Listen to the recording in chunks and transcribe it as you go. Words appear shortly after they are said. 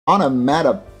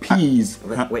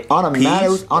Onomatopoeias. Wait.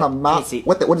 Onomatos.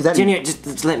 What does that mean? Junior,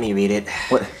 just let me read it.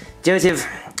 What? Joseph,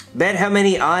 bet how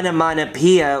many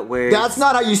onomatopoeia words. That's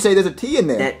not how you say there's a T in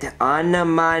there. That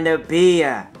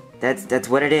onomatopoeia. That's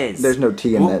what it is. There's no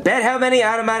T in that. Bet how many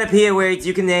onomatopoeia words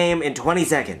you can name in 20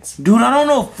 seconds. Dude, I don't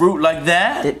know fruit like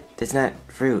that. That's not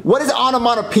fruit. What is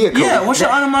onomatopoeia, Cody? Yeah, what's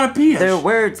your onomatopoeia? They're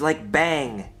words like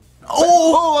bang.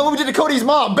 Oh, what we did to Cody's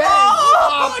mom. Bang!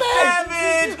 Oh, Bang!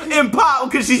 Savage! And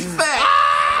pop, because she's fat.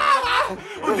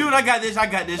 Oh, dude, I got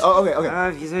this. Oh, okay.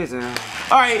 If you say so.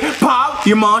 Alright, pop,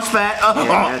 your mom's fat.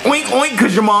 Oink, oink,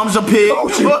 because your mom's a pig.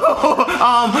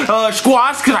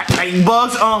 Squash, because I eat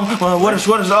bugs. What is,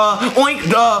 oink,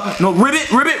 no,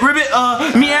 ribbit,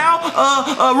 meow,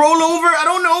 roll over, I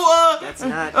don't know, That's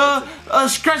not.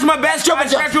 scratch my back, jumping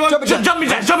jacks,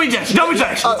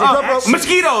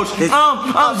 mosquitoes,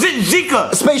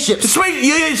 Zika. Spaceships.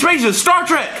 Spaceships, Star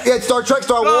Trek. Yeah, Star Trek,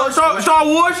 Star Wars. Star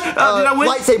Wars, did I win?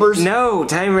 Lightsabers. No,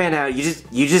 time ran out.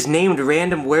 You just named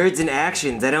random words and actions.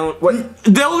 I don't. What?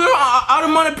 Those are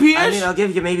onomatopoeias? I mean, I'll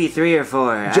give you maybe 3 or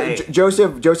 4.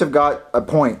 Joseph got a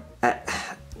point.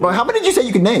 Well, how many did you say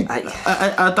you could name? I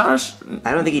thought it was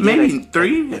I don't think he did. maybe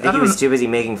 3. I think he was too busy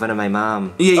making fun of my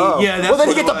mom. Yeah. That's well, then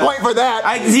he what gets a it was. point for that.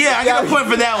 I get a point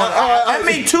for that one. I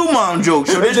made 2 mom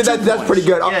jokes. So that's pretty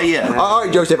good. Yeah. All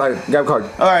right, Joseph, I got a card.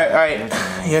 All right.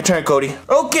 Your turn, Cody.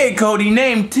 Okay, Cody,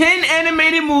 name 10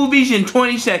 animated movies in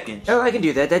 20 seconds. Oh, I can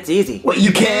do that. That's easy. What,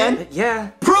 you can? Yeah.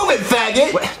 Prove it,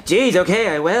 faggot! Jeez, okay,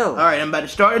 I will. All right, I'm about to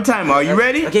start the timer. Are you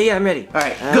ready? Okay, yeah, I'm ready. All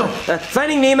right, go.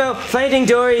 Finding Nemo, Finding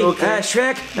Dory,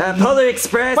 Shrek, Polar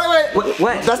Express. Wait.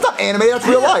 What? That's not animated, that's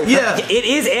real life. Yeah. It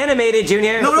is animated,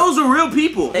 Junior. No, those are real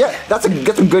people. Yeah, that's some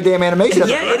good damn animation.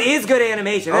 Yeah, it is good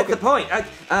animation. That's the point.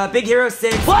 Big Hero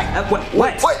 6. What?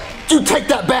 What? You take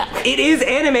that back. It is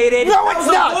animated. No, it's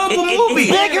not. horrible movie.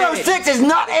 Big Hero 6 is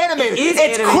not animated. It is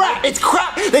it's animated. crap. It's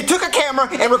crap. They took a camera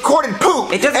and recorded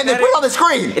poop It doesn't and they matter. put it on the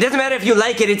screen. It doesn't matter if you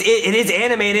like it. It is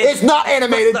animated. It's not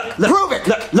animated. Look, Prove it.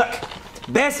 Look.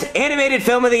 Best animated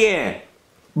film of the year.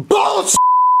 Bullshit.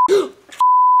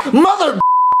 Mother.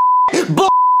 Bull.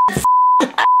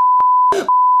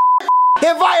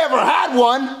 If I ever had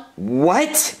one.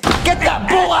 What? Get that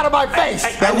bull out of my face.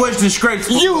 That was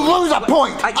disgraceful. You lose a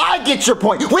point. I get your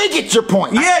point. We get your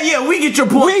point. Yeah, we get your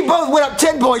point. We both went up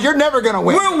 10 points. You're never gonna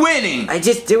win. We're winning. I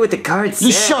just did what the card said.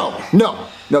 You show. No.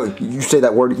 You say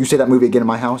that word. You say that movie again in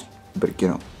my house. But you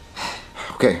know.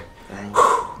 Okay.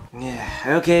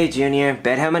 Yeah. Okay, Junior.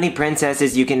 Bet how many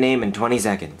princesses you can name in 20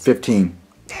 seconds. 15.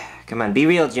 Come on, be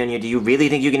real, Junior. Do you really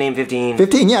think you can name 15?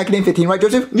 15. Yeah, I can name 15, right,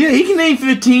 Joseph? Yeah, he can name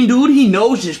 15, dude. He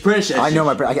knows his princess. I know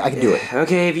I can do it.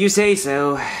 Okay, if you say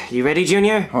so. You ready,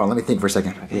 Junior? Hold on, let me think for a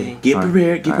second. Okay. Get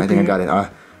prepared. I think I got it.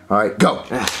 All right, go.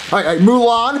 All right,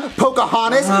 Mulan,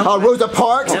 Pocahontas, Rosa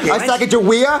Parks,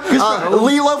 Sacagawea,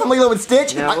 Lilo from Lilo and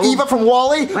Stitch, No. Eva from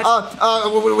WALL-E,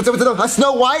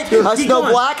 Snow White, Snow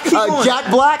Black,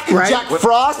 Jack Black, Jack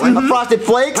Frost, Frosted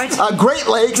Flakes, Great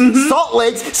Lakes, Salt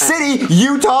Lakes, City,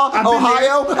 Utah,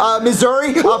 Ohio,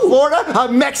 Missouri, Florida,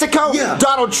 Mexico,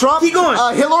 Donald Trump,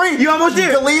 Hillary, You almost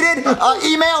there. deleted,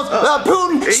 emails,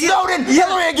 Putin, Snowden,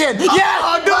 Hillary again. Yeah,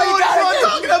 Oh, dude, you got that's what I'm it.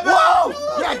 talking about.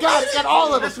 Whoa! Yeah, got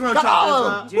all of it. Got all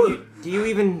of them. Junior, do you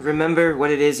even remember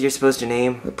what it is you're supposed to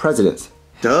name? The presidents.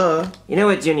 Duh. You know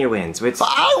what? Junior wins. I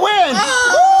win!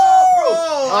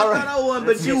 I thought I won,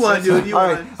 but you won, dude. You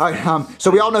won. All right. So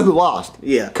we all know who lost.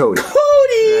 Yeah. Cody.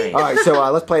 Cody! All right,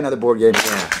 so let's play another board game.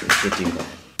 Yeah, we should do that.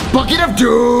 Bucket of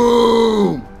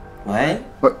Doom! What?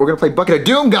 We're gonna play Bucket of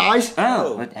Doom, guys.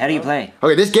 Oh, how do you play?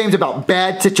 Okay, this game's about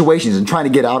bad situations and trying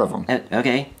to get out of them.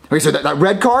 Okay. Okay, so that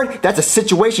red card, that's a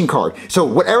situation card. So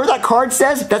whatever that card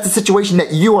says, that's a situation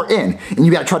that you are in. And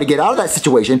you gotta try to get out of that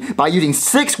situation by using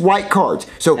 6 white cards.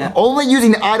 So only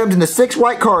using the items in the 6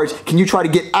 white cards can you try to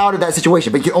get out of that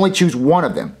situation, but you can only choose one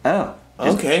of them. Oh.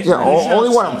 Okay. Yeah, only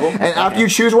one of them. And after you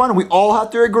choose one, we all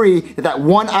have to agree that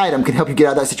one item can help you get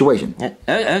out of that situation.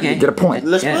 Okay. You get a point.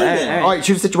 Let's play then. All right,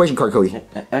 choose a situation card, Cody.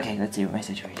 Okay, let's see what my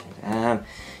situation is.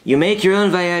 You make your own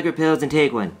Viagra pills and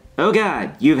take one. Oh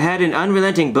God, you've had an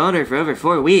unrelenting boner for over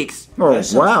 4 weeks. Oh, That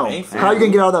sounds wow. painful. How are you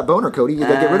going to get out of that boner, Cody? You got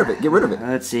to get rid of it. Get rid of it.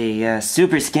 Let's see,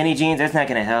 super skinny jeans, that's not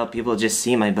gonna help. People just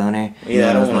see my boner. Yeah,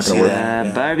 I don't want to see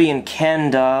that. Barbie and Ken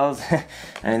dolls.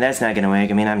 I mean, that's not gonna work.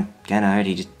 I mean, I'm kind of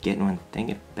already just getting one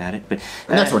thinking about it. But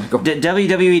next one, go.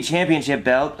 WWE Championship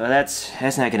belt. Well,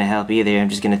 that's not gonna help either. I'm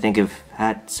just gonna think of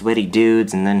hot, sweaty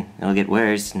dudes, and then it'll get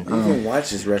worse. And I don't even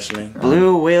watch this wrestling.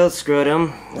 blue whale scrotum.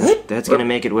 What? That's gonna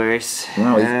make it worse.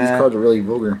 Wow, these cards are really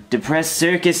vulgar. Depressed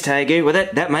circus tiger. Well,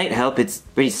 that might help. It's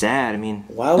pretty sad. I mean,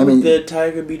 why would the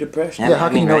tiger be depressed? Yeah, how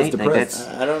can you know right? it's depressed?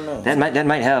 I don't know. That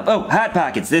might help. Oh, hot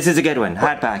pockets. This is a good one.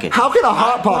 Hot pocket. How can a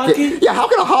hot pocket? Yeah, how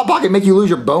can a hot pocket make you lose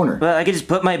your boner? Well, I could just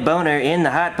put my boner in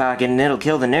the hot pocket and it'll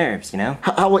kill the nerves, you know?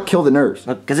 How would it kill the nerves?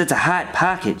 Look, because it's a hot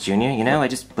pocket, Junior, you know? I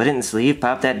just put it in the sleeve,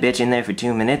 pop that bitch in there for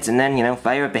 2 minutes, and then, you know,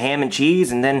 fire up a ham and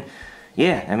cheese, and then,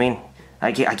 yeah, I mean,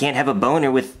 I can't have a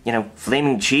boner with, you know,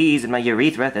 flaming cheese in my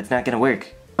urethra. That's not gonna work.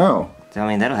 Oh. So, I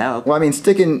mean, that'll help. Well, I mean,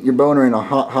 sticking your boner in a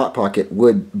hot pocket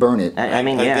would burn it. I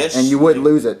mean, yeah. And you would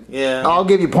lose it. Yeah. I'll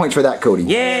give you points for that, Cody.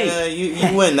 Yay! Yeah,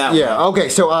 you win that one. Yeah, okay,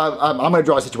 so I'm gonna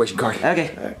draw a situation card.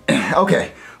 Okay.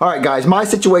 Okay. Alright, guys, my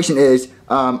situation is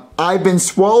I've been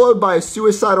swallowed by a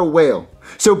suicidal whale.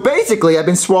 So basically, I've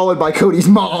been swallowed by Cody's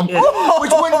mom,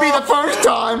 which wouldn't be the first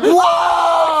time.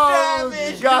 Whoa!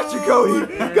 Got you,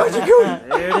 Cody. Got you, Cody.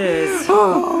 There it is.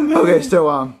 Okay, so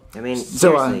I mean,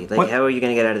 seriously, like, how are you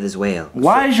gonna get out of this whale?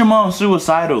 Why is your mom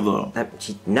suicidal, though?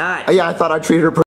 She's not. yeah, I thought I treated her